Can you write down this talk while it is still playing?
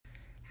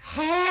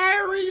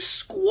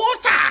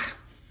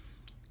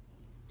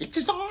It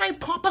is I,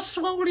 Papa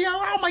Swolio.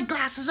 Oh, my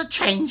glasses are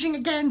changing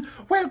again.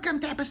 Welcome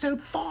to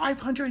episode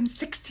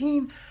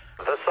 516.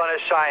 The sun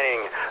is shining,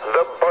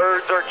 the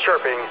birds are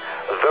chirping,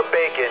 the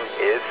bacon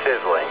is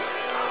sizzling.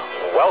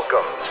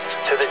 Welcome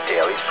to the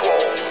Daily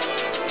Swole.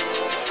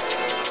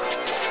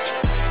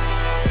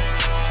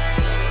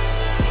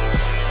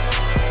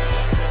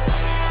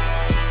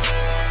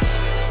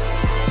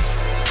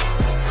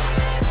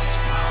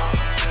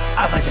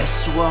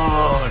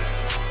 Swole.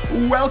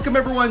 Welcome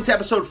everyone to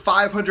episode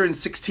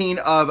 516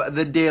 of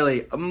the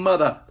Daily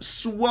Mother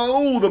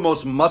Swole, the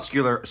most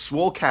muscular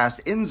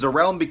Swolecast in the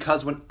realm,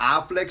 because when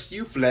I flex,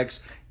 you flex,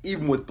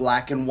 even with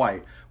black and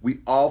white. We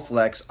all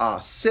flex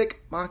our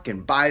sick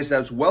fucking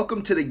biceps.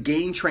 Welcome to the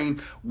Gain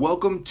Train.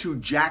 Welcome to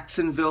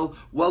Jacksonville.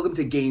 Welcome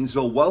to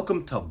Gainesville.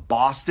 Welcome to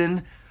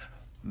Boston,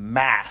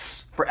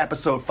 Mass, for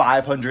episode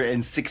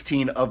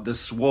 516 of the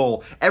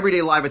Swole. Every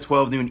day live at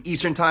 12 noon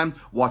Eastern time.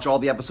 Watch all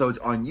the episodes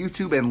on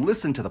YouTube and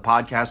listen to the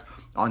podcast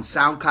on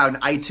SoundCloud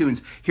and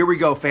iTunes. Here we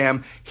go,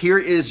 fam. Here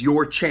is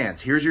your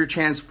chance. Here's your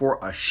chance for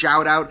a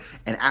shout out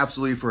and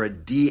absolutely for a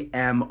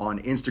DM on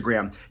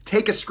Instagram.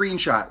 Take a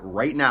screenshot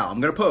right now.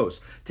 I'm going to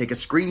post. Take a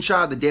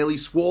screenshot of the Daily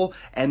Swole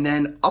and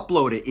then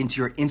upload it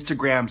into your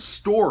Instagram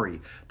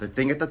story. The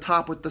thing at the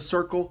top with the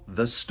circle,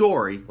 the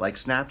story, like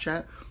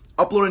Snapchat.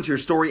 Upload into your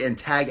story and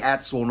tag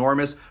at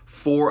Swolenormous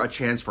for a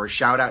chance for a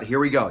shout out. Here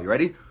we go. You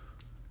ready?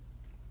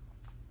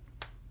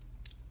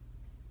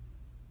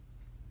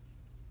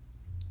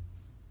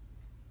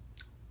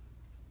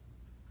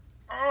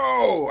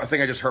 Oh, I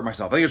think I just hurt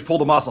myself. I think I just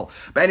pulled a muscle.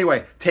 But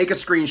anyway, take a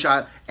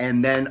screenshot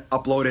and then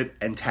upload it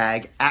and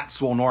tag at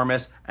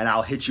Swolenormous, and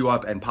I'll hit you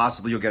up and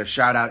possibly you'll get a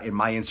shout out in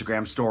my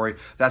Instagram story.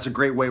 That's a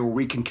great way where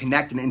we can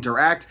connect and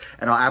interact,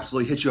 and I'll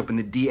absolutely hit you up in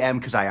the DM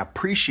because I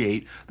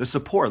appreciate the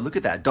support. Look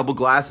at that, double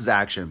glasses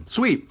action.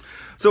 Sweet.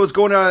 So it's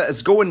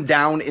going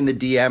down in the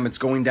DM. It's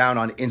going down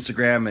on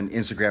Instagram and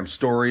Instagram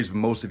stories.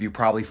 Most of you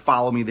probably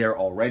follow me there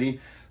already.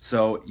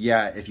 So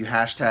yeah, if you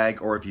hashtag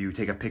or if you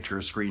take a picture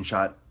or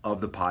screenshot of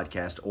the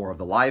podcast or of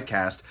the live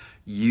cast,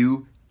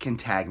 you can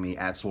tag me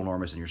at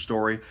Swolenormous in your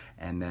story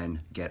and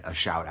then get a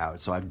shout out.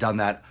 So I've done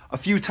that a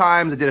few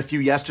times. I did a few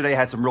yesterday. I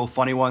had some real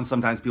funny ones.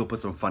 Sometimes people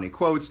put some funny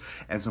quotes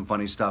and some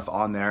funny stuff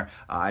on there.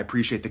 I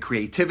appreciate the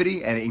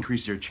creativity, and it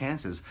increases your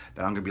chances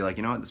that I'm going to be like,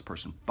 you know what, this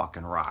person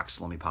fucking rocks.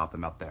 Let me pop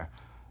them up there.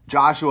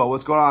 Joshua,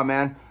 what's going on,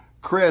 man?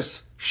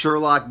 Chris,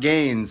 Sherlock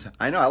Gaines.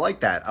 I know, I like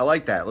that.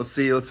 Let's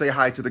say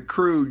hi to the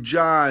crew.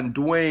 John,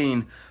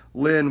 Dwayne,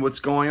 Lynn, what's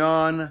going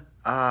on?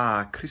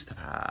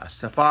 Christopher,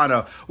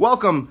 Stefano.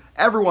 Welcome,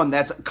 everyone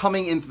that's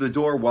coming in through the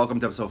door. Welcome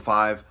to episode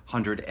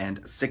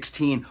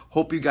 516.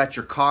 Hope you got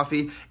your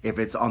coffee. If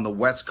it's on the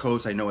West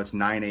Coast, I know it's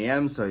 9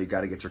 a.m., so you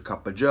got to get your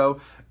cup of joe.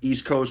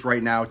 East Coast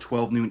right now,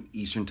 12 noon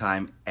Eastern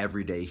time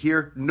every day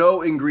here.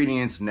 No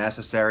ingredients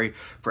necessary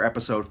for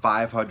episode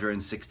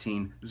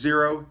 516.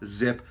 Zero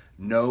zip.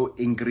 No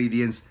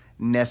ingredients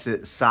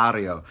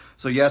necesario.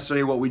 So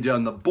yesterday what we did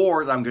on the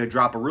board, I'm going to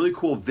drop a really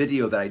cool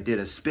video that I did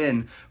a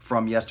spin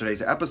from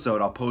yesterday's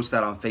episode. I'll post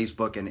that on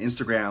Facebook and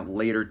Instagram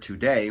later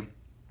today.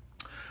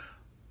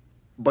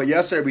 But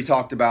yesterday we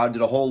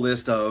did a whole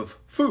list of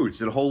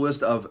foods,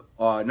 words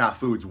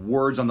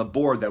on the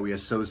board that we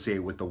associate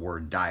with the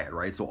word diet,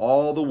 right? So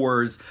all the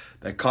words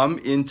that come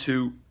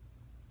into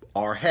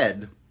our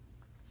head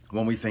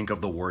when we think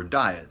of the word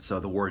diet. So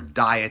the word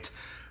diet,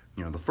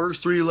 you know, the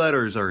first three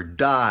letters are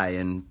die,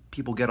 and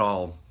people get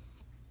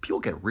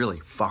really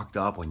fucked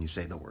up when you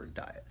say the word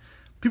diet.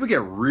 People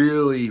get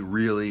really,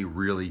 really,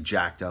 really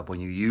jacked up when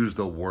you use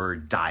the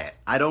word diet.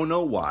 I don't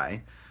know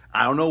why.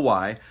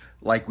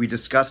 Like we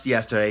discussed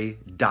yesterday,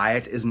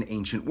 diet is an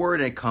ancient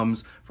word, and it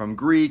comes from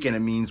Greek, and it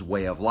means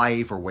way of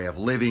life or way of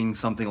living,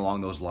 something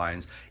along those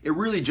lines. It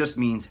really just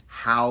means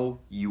how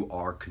you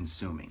are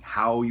consuming,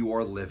 how you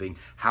are living,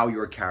 how you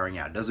are carrying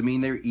out. It doesn't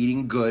mean they're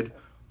eating good.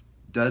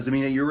 Doesn't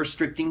mean that you're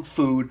restricting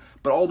food,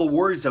 but all the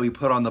words that we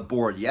put on the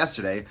board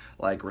yesterday,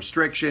 like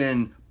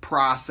restriction,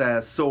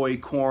 process, soy,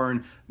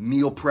 corn,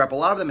 meal prep, a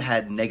lot of them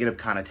had negative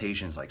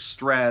connotations like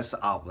stress,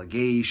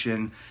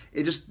 obligation.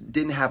 It just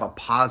didn't have a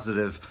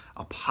positive,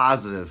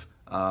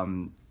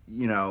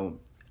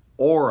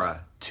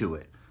 aura to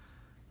it.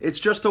 It's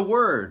just a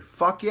word.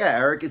 Fuck yeah,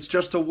 Eric. It's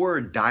just a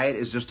word. Diet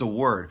is just a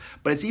word.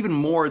 But it's even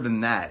more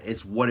than that.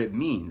 It's what it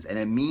means, and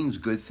it means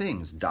good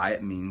things.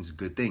 Diet means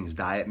good things.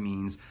 Diet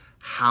means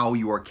how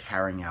you are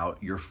carrying out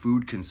your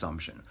food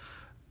consumption.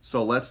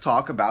 So let's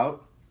talk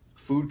about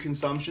food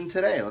consumption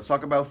today. Let's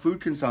talk about food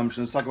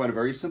consumption. Let's talk about a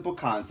very simple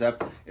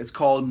concept. It's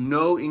called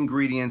no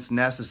ingredients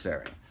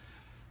necessary.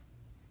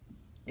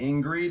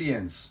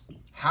 Ingredients.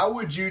 How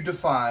would you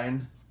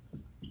define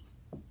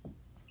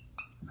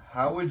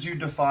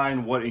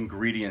what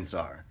ingredients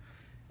are?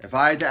 If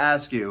I had to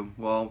ask you,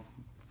 well,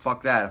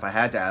 fuck that. If I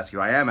had to ask you,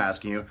 I am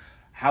asking you,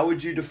 how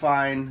would you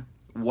define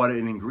what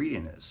an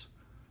ingredient is?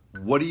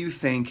 What do you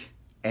think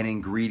an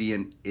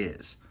ingredient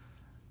is?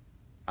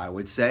 I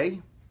would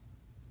say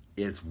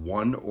it's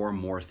one or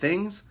more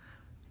things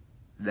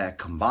that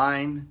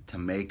combine to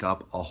make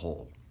up a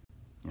whole.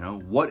 You know,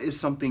 what is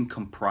something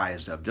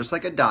comprised of? Just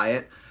like a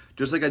diet,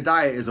 Just like a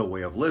diet is a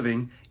way of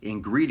living,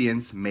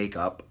 ingredients make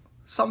up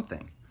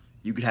something.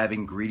 You could have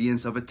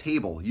ingredients of a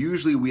table.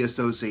 Usually we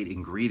associate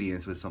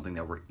ingredients with something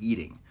that we're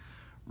eating,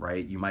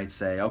 right? You might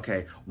say,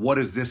 okay, what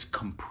is this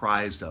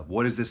comprised of?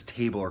 What is this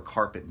table or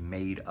carpet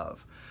made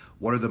of?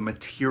 What are the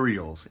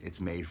materials it's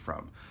made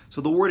from?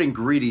 So the word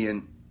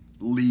ingredient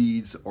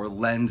leads or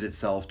lends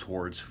itself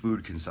towards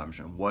food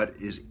consumption. What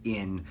is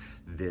in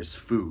this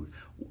food?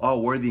 Oh,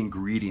 what are the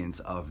ingredients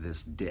of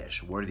this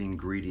dish? What are the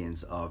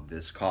ingredients of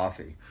this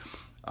coffee?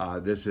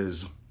 This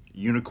is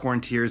unicorn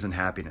tears and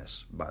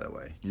happiness, by the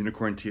way.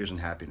 Unicorn tears and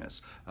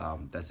happiness.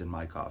 That's in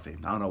my coffee.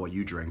 I don't know what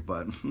you drink,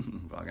 but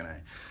fucking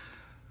A.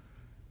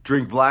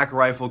 Drink Black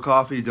Rifle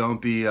coffee,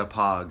 don't be a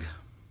pog.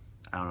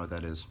 I don't know what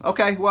that is.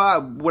 Okay,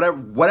 well,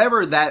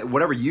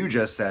 whatever you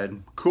just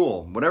said,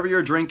 cool. Whatever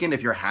you're drinking,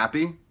 if you're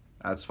happy,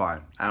 that's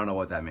fine. I don't know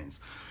what that means.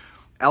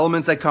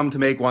 Elements that come to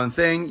make one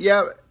thing,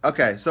 yeah,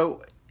 okay.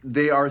 So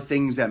they are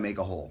things that make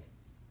a whole.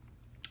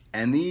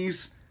 And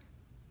these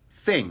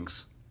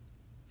things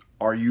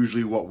are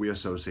usually what we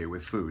associate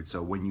with food.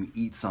 So when you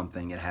eat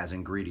something, it has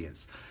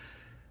ingredients.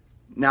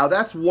 Now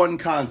that's one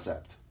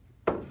concept,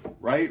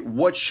 right?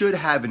 What should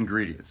have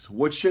ingredients?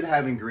 What should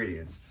have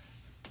ingredients?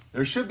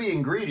 There should be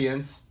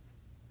ingredients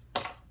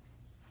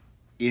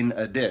in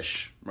a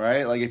dish,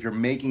 right? Like if you're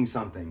making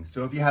something.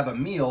 So if you have a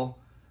meal,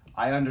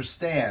 I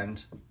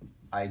understand,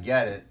 I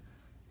get it.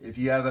 If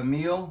you have a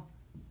meal,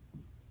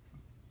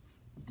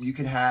 you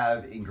can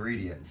have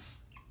ingredients.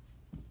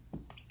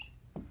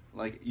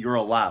 Like you're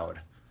allowed.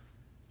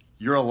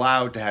 You're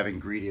allowed to have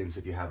ingredients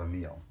if you have a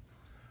meal.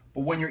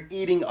 But when you're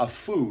eating a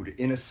food,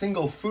 in a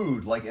single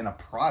food, like in a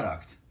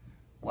product,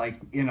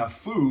 like in a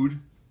food,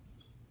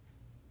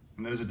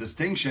 and there's a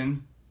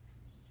distinction,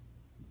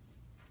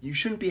 you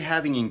shouldn't be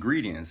having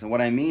ingredients. And what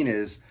I mean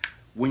is,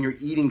 when you're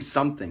eating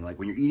something, like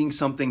when you're eating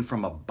something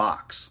from a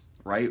box,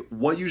 right?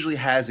 What usually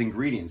has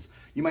ingredients?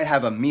 You might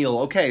have a meal.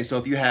 Okay, so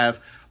if you have,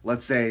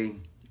 let's say,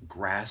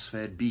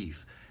 grass-fed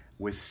beef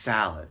with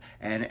salad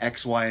and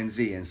X, Y, and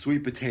Z and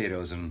sweet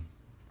potatoes and,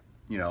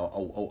 you know,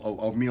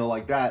 a meal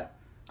like that,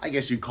 I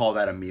guess you'd call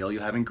that a meal. You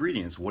have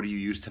ingredients. What do you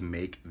use to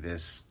make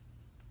this,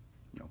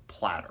 you know,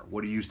 platter?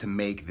 What do you use to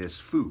make this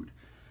food?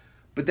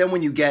 But then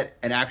when you get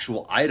an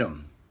actual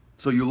item,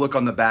 so you look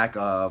on the back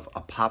of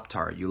a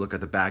Pop-Tart, you look at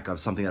the back of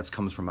something that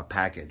comes from a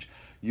package,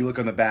 you look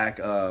on the back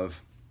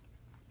of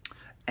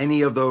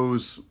any of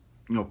those,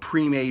 you know,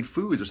 pre-made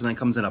foods or something that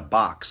comes in a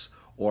box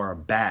or a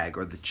bag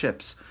or the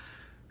chips,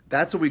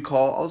 that's what we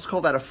call, I'll just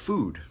call that a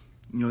food.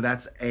 You know,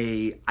 that's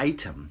a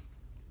item.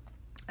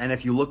 And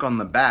if you look on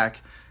the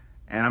back,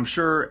 and I'm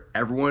sure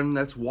everyone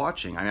that's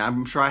watching, I mean,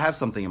 I'm sure I have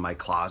something in my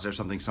closet or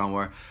something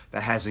somewhere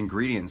that has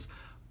ingredients,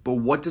 but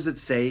what does it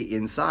say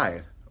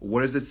inside?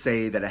 What does it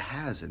say that it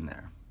has in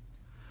there?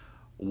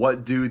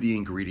 What do the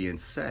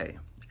ingredients say?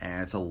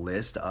 And it's a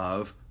list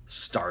of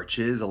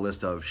starches, a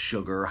list of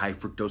sugar, high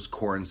fructose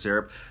corn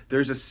syrup.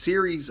 There's a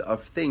series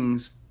of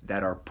things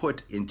that are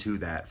put into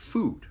that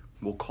food.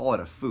 We'll call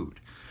it a food.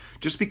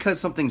 Just because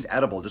something's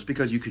edible, just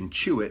because you can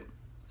chew it,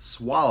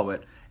 swallow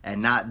it,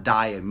 and not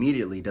die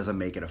immediately doesn't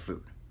make it a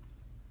food.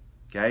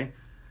 Okay?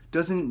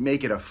 Doesn't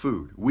make it a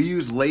food. We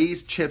use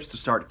Lay's chips to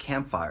start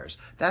campfires.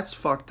 That's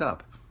fucked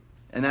up.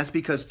 And that's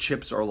because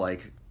chips are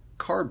like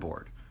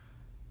cardboard.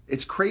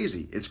 It's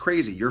crazy. It's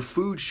crazy. Your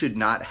food should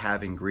not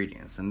have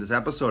ingredients. And this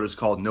episode is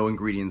called No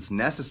Ingredients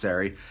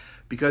Necessary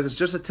because it's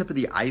just the tip of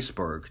the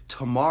iceberg.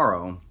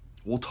 Tomorrow,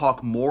 we'll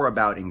talk more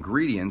about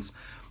ingredients.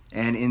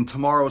 And in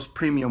tomorrow's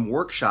premium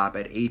workshop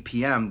at 8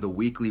 p.m., the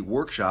weekly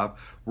workshop,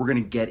 we're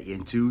going to get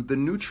into the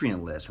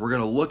nutrient list. We're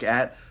going to look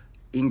at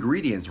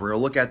ingredients. We're going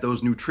to look at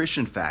those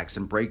nutrition facts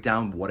and break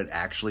down what it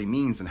actually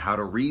means and how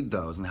to read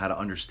those and how to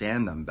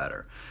understand them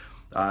better.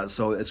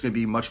 So it's going to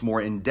be much more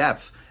in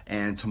depth.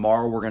 And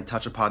tomorrow we're going to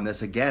touch upon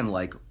this again,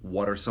 like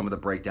what are some of the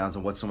breakdowns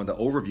and what's some of the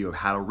overview of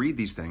how to read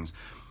these things.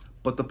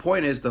 But the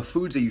point is, the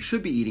foods that you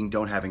should be eating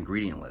don't have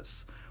ingredient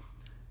lists.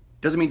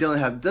 Doesn't mean they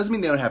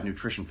don't have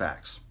nutrition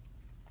facts.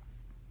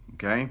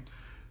 Okay?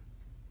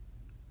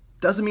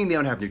 Doesn't mean they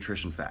don't have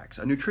nutrition facts.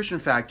 A nutrition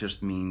fact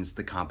just means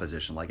the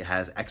composition, like it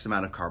has X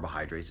amount of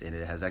carbohydrates in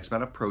it, it has X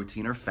amount of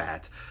protein or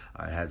fat,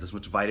 it has this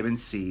much vitamin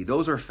C.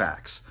 Those are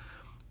facts.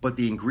 But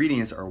the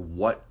ingredients are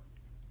what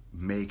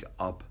make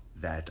up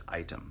that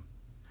item.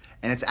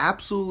 And it's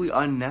absolutely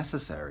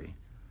unnecessary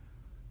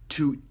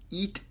to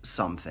eat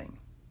something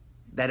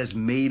that is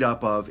made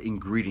up of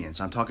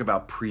ingredients. I'm talking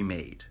about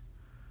pre-made.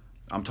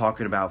 I'm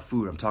talking about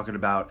food.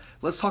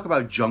 Let's talk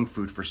about junk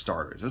food for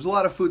starters. There's a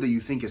lot of food that you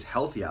think is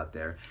healthy out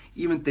there.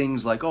 Even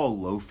things like,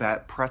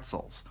 low-fat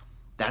pretzels.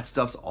 That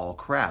stuff's all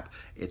crap.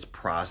 It's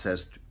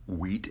processed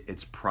wheat,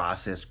 it's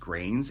processed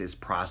grains, it's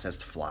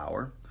processed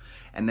flour.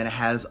 And then it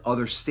has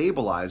other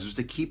stabilizers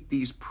to keep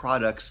these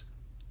products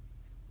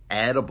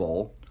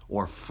edible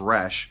or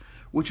fresh,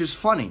 which is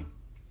funny.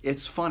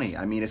 It's funny.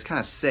 I mean, it's kind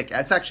of sick.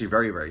 It's actually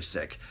very, very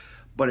sick.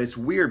 But it's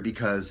weird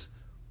because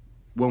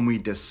when we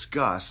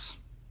discuss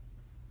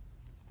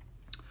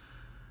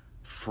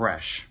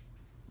fresh,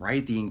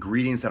 right? The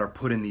ingredients that are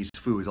put in these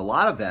foods, a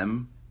lot of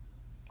them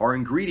are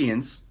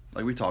ingredients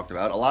like we talked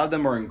about, a lot of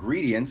them are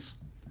ingredients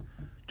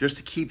just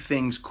to keep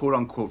things quote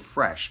unquote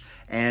fresh.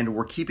 And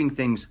we're keeping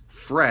things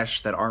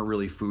fresh that aren't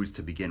really foods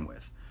to begin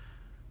with.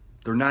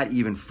 They're not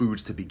even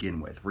foods to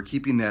begin with. We're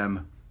keeping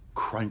them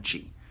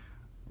crunchy.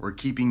 We're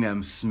keeping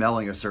them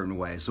smelling a certain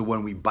way. So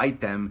when we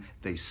bite them,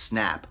 they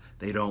snap.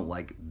 They don't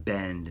like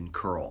bend and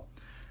curl.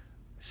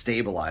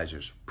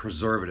 Stabilizers,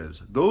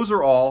 preservatives, those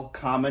are all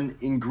common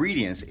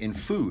ingredients in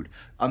food.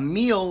 A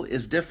meal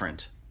is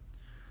different.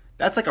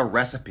 That's like a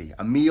recipe.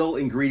 A meal,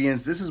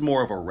 ingredients, this is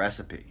more of a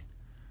recipe.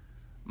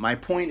 My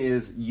point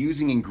is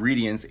using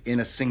ingredients in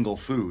a single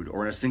food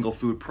or in a single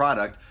food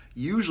product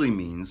usually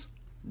means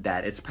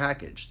that it's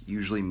packaged,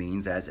 usually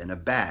means that it's in a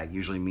bag,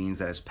 usually means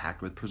that it's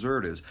packed with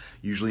preservatives,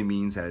 usually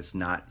means that it's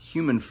not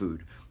human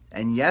food.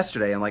 And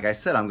yesterday, and like I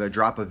said, I'm going to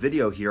drop a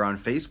video here on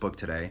Facebook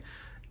today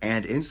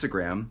and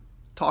Instagram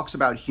talks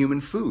about human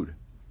food.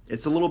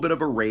 It's a little bit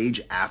of a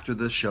rage after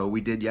the show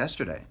we did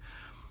yesterday.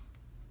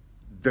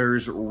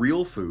 There's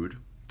real food,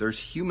 there's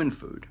human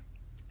food,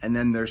 and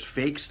then there's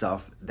fake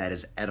stuff that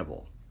is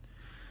edible.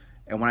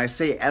 And when I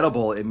say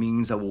edible, it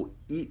means that we'll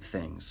eat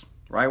things,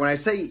 right? When I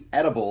say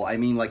edible, I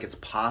mean like it's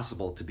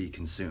possible to be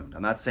consumed.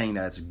 I'm not saying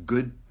that it's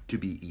good to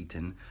be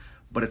eaten,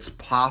 but it's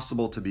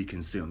possible to be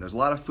consumed. There's a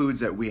lot of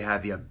foods that we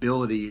have the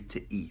ability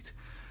to eat.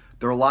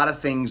 There are a lot of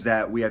things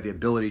that we have the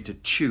ability to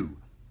chew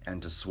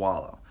and to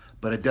swallow,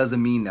 but it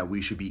doesn't mean that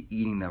we should be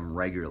eating them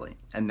regularly.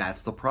 And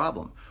that's the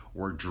problem.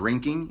 We're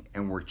drinking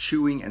and we're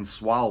chewing and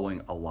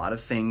swallowing a lot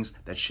of things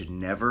that should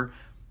never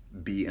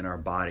be in our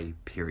body,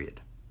 period.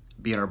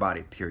 Be in our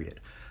body, period.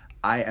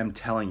 I am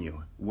telling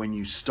you, when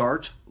you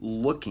start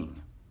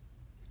looking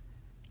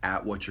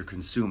at what you're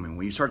consuming,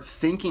 when you start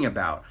thinking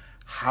about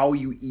how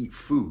you eat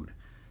food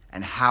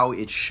and how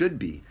it should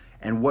be,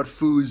 and what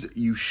foods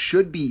you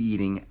should be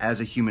eating as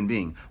a human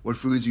being, what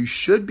foods you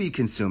should be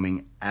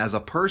consuming as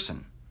a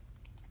person.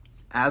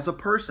 As a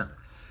person.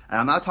 And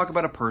I'm not talking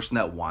about a person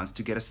that wants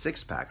to get a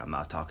six-pack. I'm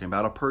not talking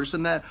about a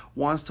person that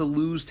wants to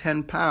lose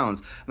 10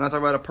 pounds. I'm not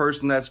talking about a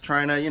person that's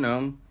trying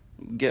to,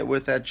 get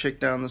with that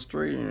chick down the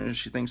street.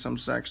 She thinks I'm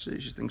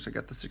sexy. She thinks I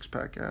got the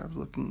six-pack abs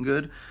looking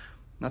good. I'm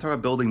not talking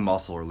about building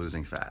muscle or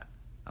losing fat.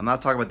 I'm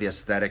not talking about the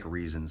aesthetic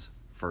reasons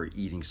for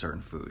eating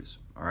certain foods,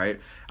 all right?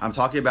 I'm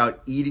talking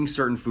about eating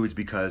certain foods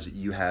because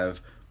you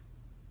have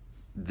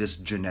this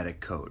genetic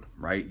code,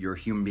 right? You're a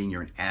human being,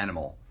 you're an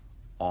animal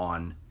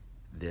on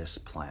this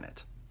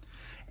planet.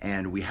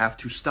 And we have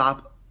to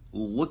stop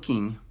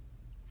looking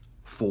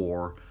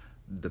for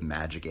the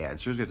magic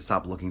answers. We have to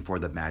stop looking for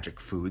the magic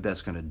food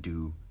that's going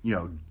to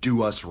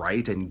do us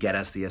right and get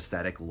us the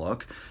aesthetic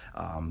look,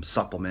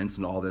 supplements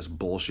and all this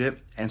bullshit,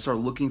 and start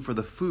looking for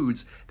the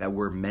foods that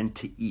we're meant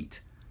to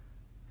eat.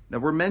 That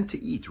we're meant to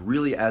eat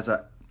really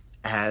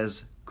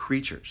as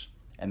creatures.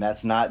 And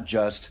that's not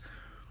just,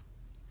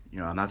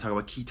 I'm not talking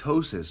about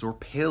ketosis or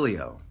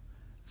paleo.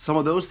 Some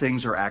of those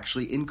things are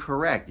actually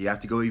incorrect. You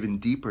have to go even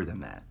deeper than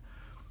that.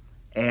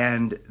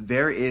 And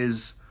there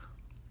is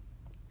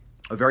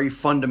a very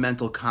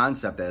fundamental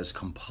concept that is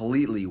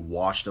completely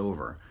washed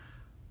over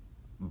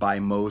by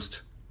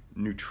most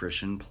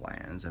nutrition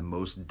plans and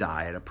most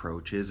diet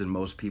approaches and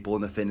most people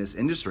in the fitness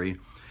industry,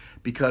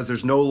 because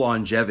there's no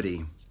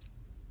longevity.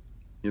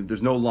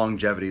 There's no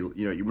longevity.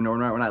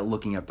 We're not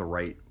looking at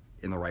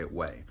in the right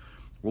way.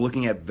 We're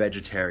looking at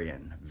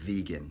vegetarian,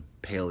 vegan,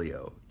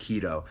 paleo,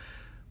 keto.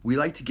 We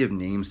like to give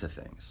names to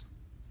things,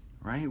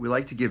 right? We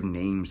like to give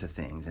names to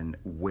things and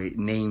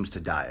names to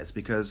diets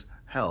because,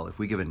 hell, if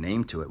we give a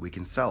name to it, we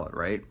can sell it,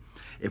 right?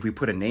 If we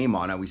put a name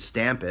on it, we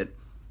stamp it,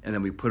 and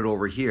then we put it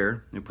over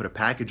here, and we put a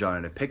package on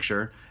it, a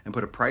picture, and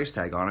put a price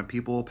tag on it,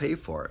 people will pay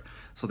for it.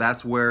 So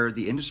that's where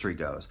the industry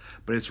goes.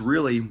 But it's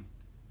really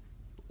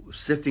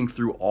sifting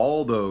through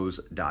all those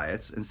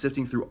diets and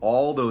sifting through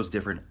all those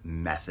different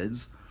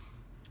methods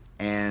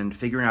and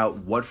figuring out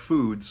what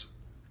foods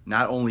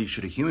not only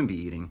should a human be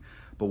eating,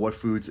 but what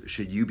foods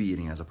should you be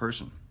eating as a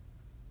person.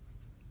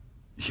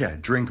 Yeah,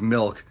 drink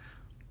milk,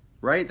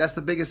 right? That's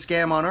the biggest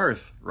scam on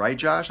earth, right,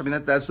 Josh? I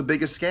mean, that's the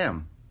biggest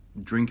scam.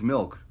 Drink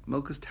milk.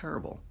 Milk is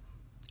terrible.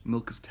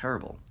 Milk is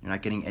terrible. You're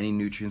not getting any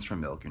nutrients from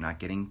milk. You're not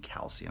getting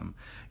calcium.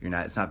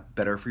 It's not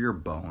better for your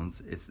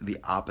bones. It's the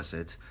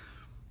opposite.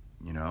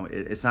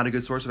 It's not a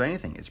good source of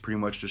anything. It's pretty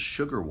much just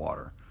sugar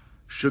water.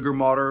 Sugar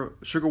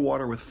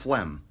water with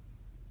phlegm.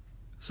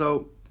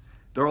 So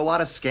there are a lot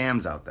of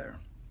scams out there.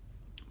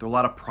 There are a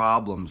lot of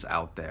problems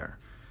out there.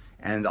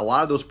 And a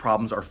lot of those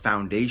problems are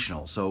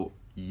foundational. So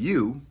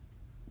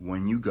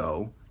when you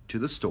go to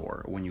the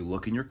store, when you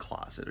look in your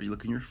closet or you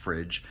look in your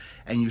fridge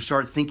and you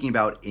start thinking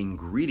about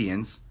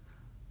ingredients,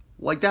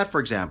 like that,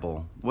 for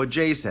example, what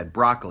Jay said,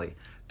 broccoli.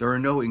 There are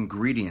no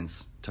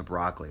ingredients to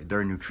broccoli. There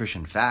are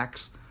nutrition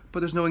facts, but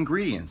there's no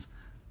ingredients.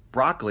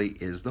 Broccoli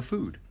is the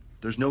food.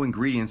 There's no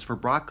ingredients for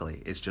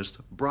broccoli. It's just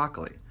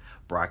broccoli.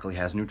 Broccoli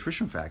has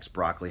nutrition facts.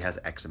 Broccoli has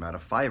X amount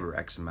of fiber,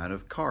 X amount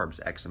of carbs,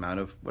 X amount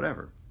of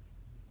whatever.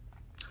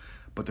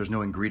 But there's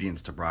no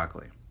ingredients to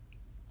broccoli.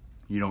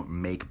 You don't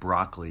make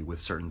broccoli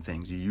with certain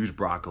things. You use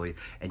broccoli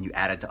and you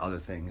add it to other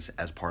things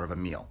as part of a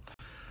meal.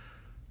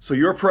 So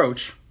your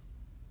approach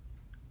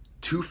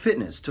to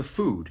fitness, to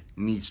food,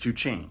 needs to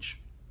change.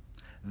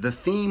 The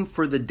theme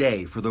for the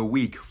day, for the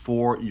week,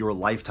 for your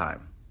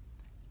lifetime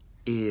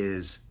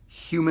is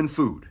human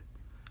food.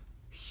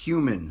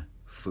 Human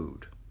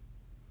food.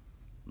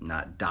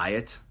 Not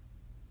diet.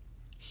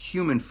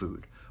 Human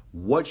food.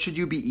 What should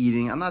you be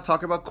eating? I'm not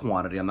talking about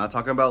quantity. I'm not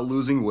talking about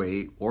losing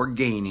weight or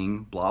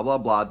gaining, blah, blah,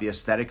 blah, the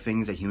aesthetic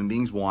things that human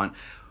beings want.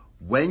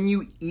 When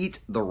you eat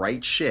the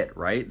right shit,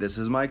 right? This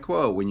is my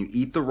quote. When you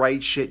eat the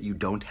right shit, you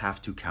don't have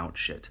to count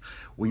shit.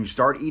 When you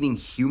start eating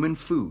human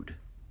food,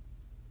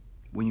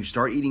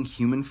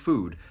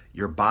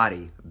 your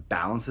body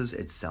balances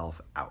itself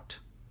out.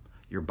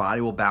 Your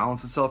body will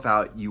balance itself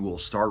out. You will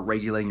start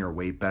regulating your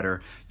weight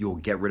better. You will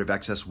get rid of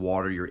excess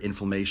water. Your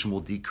inflammation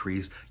will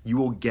decrease. You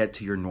will get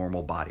to your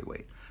normal body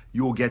weight.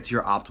 You will get to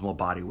your optimal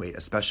body weight,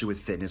 especially with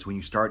fitness, when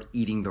you start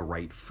eating the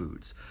right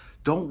foods.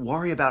 Don't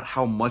worry about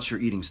how much you're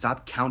eating.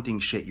 Stop counting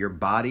shit. Your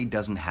body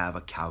doesn't have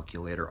a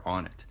calculator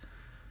on it.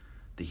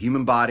 The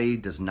human body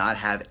does not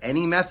have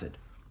any method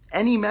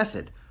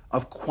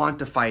of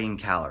quantifying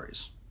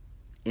calories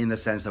in the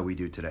sense that we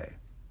do today.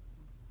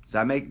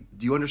 Do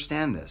you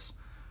understand this?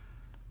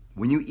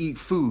 When you eat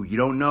food, you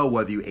don't know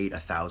whether you ate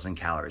 1,000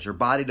 calories. Your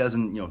body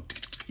doesn't, you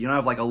don't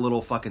have like a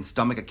little fucking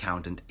stomach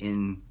accountant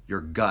in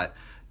your gut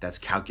that's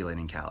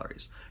calculating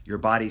calories. Your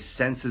body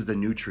senses the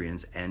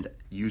nutrients and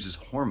uses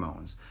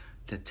hormones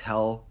to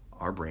tell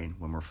our brain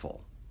when we're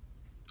full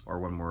or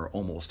when we're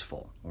almost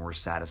full, when we're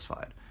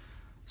satisfied.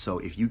 So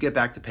if you get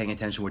back to paying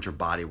attention to what your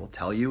body will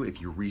tell you,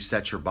 if you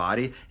reset your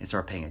body and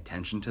start paying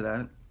attention to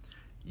that,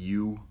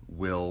 you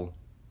will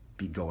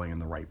be going in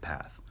the right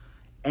path.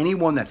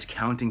 Anyone that's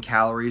counting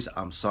calories,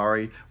 I'm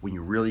sorry, when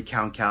you really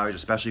count calories,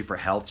 especially for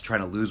health, trying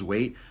to lose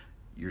weight,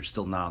 you're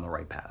still not on the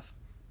right path.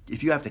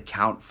 If you have to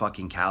count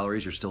fucking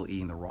calories, you're still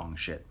eating the wrong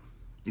shit.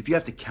 If you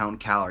have to count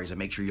calories and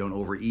make sure you don't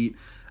overeat,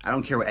 I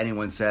don't care what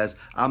anyone says.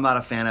 I'm not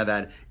a fan of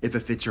that if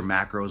it fits your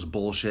macros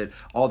bullshit.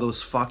 All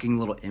those fucking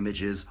little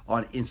images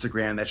on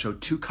Instagram that show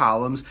 2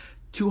 columns,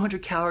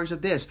 200 calories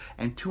of this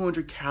and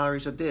 200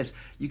 calories of this.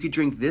 You could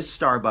drink this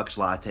Starbucks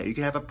latte. You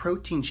could have a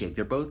protein shake.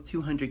 They're both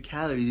 200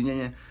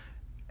 calories.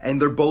 And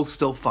they're both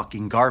still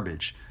fucking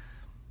garbage.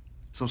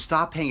 So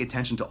stop paying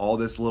attention to all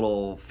this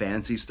little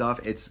fancy stuff.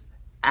 It's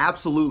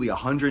absolutely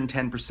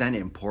 110%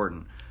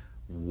 important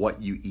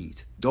what you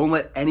eat. Don't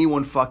let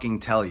anyone fucking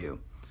tell you.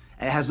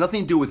 And it has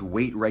nothing to do with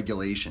weight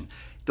regulation.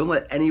 Don't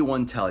let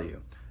anyone tell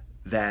you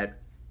that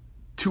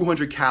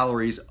 200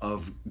 calories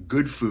of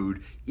good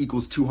food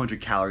equals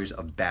 200 calories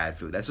of bad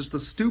food. That's just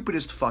the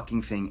stupidest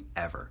fucking thing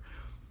ever.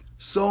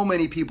 So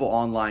many people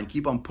online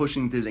keep on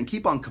pushing this and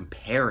keep on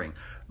comparing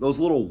those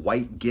little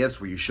white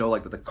GIFs where you show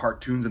like with the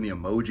cartoons and the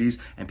emojis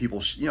and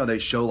people, they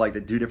show like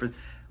they do different,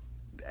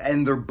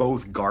 and they're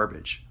both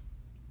garbage.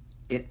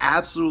 It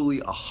absolutely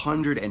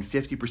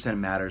 150%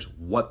 matters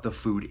what the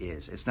food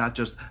is. It's not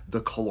just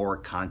the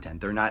caloric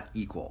content. They're not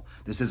equal.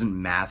 This isn't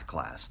math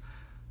class.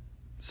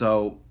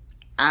 So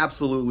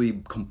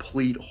absolutely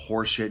complete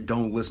horseshit.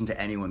 Don't listen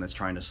to anyone that's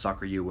trying to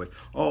sucker you with,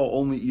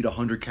 only eat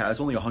 100 calories.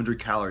 It's only 100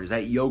 calories.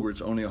 That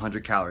yogurt's only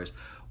 100 calories.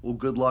 Well,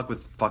 good luck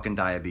with fucking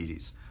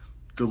diabetes.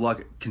 Good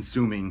luck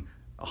consuming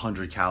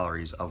 100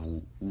 calories of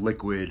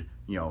liquid,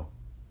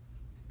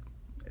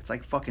 it's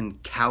like fucking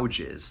cow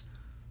jizz.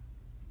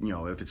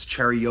 If it's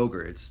cherry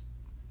yogurt, it's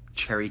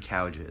cherry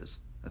cow jizz.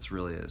 That's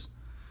really is.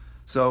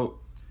 So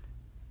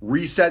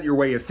reset your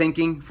way of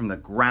thinking from the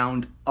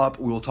ground up.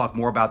 We will talk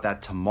more about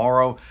that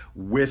tomorrow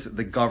with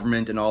the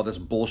government and all this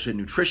bullshit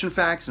nutrition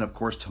facts. And of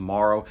course,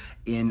 tomorrow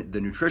in the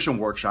nutrition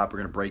workshop, we're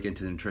going to break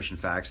into the nutrition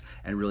facts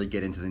and really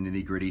get into the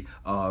nitty gritty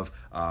of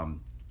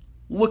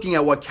looking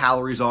at what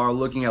calories are,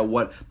 looking at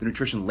what the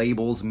nutrition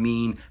labels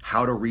mean,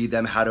 how to read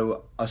them, how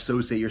to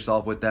associate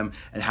yourself with them,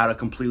 and how to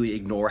completely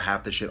ignore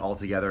half the shit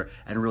altogether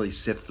and really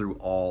sift through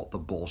all the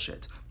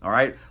bullshit. All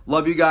right?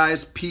 Love you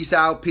guys. Peace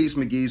out. Peace,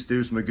 McGee's,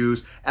 Deuce,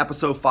 Magoose.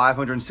 Episode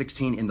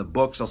 516 in the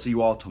books. I'll see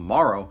you all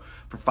tomorrow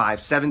for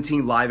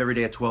 517 live every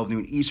day at 12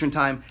 noon Eastern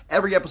time.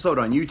 Every episode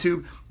on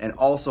YouTube and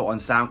also on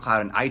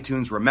SoundCloud and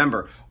iTunes.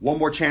 Remember, one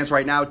more chance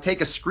right now.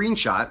 Take a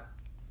screenshot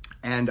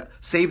and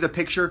save the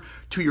picture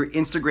to your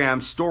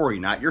Instagram story,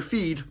 not your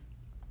feed,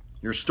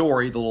 your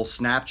story, the little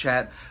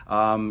Snapchat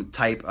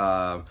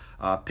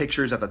type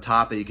pictures at the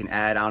top that you can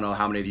add. I don't know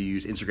how many of you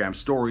use Instagram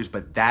stories,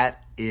 but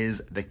that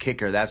is the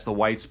kicker. That's the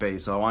white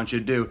space. So I want you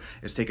to do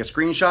is take a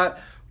screenshot,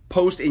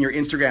 post in your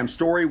Instagram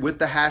story with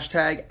the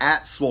hashtag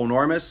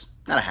 @SwoleNormus,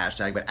 not a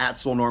hashtag, but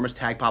 @SwoleNormus,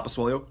 tag Papa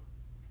Swolio.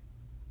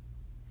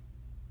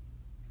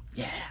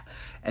 Yeah.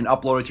 And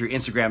upload it to your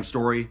Instagram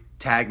story,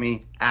 tag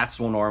me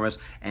 @SwoleNormus,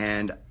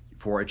 and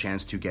for a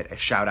chance to get a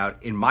shout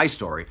out in my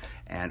story.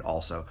 And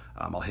also,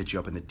 I'll hit you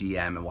up in the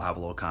DM and we'll have a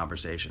little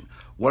conversation.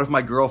 What if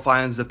my girl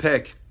finds the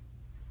pic?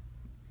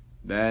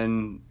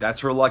 Then that's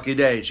her lucky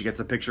day. She gets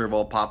a picture of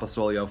old Papa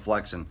Swolio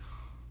flexing.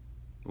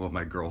 What if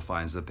my girl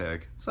finds the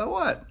pic? So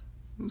what?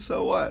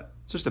 So what?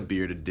 It's just a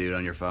bearded dude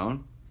on your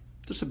phone.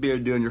 Just a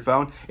bearded dude on your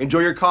phone. Enjoy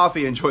your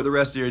coffee. Enjoy the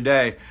rest of your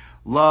day.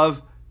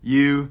 Love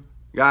you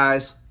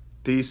guys.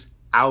 Peace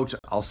out.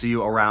 I'll see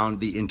you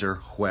around the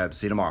interweb.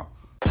 See you tomorrow.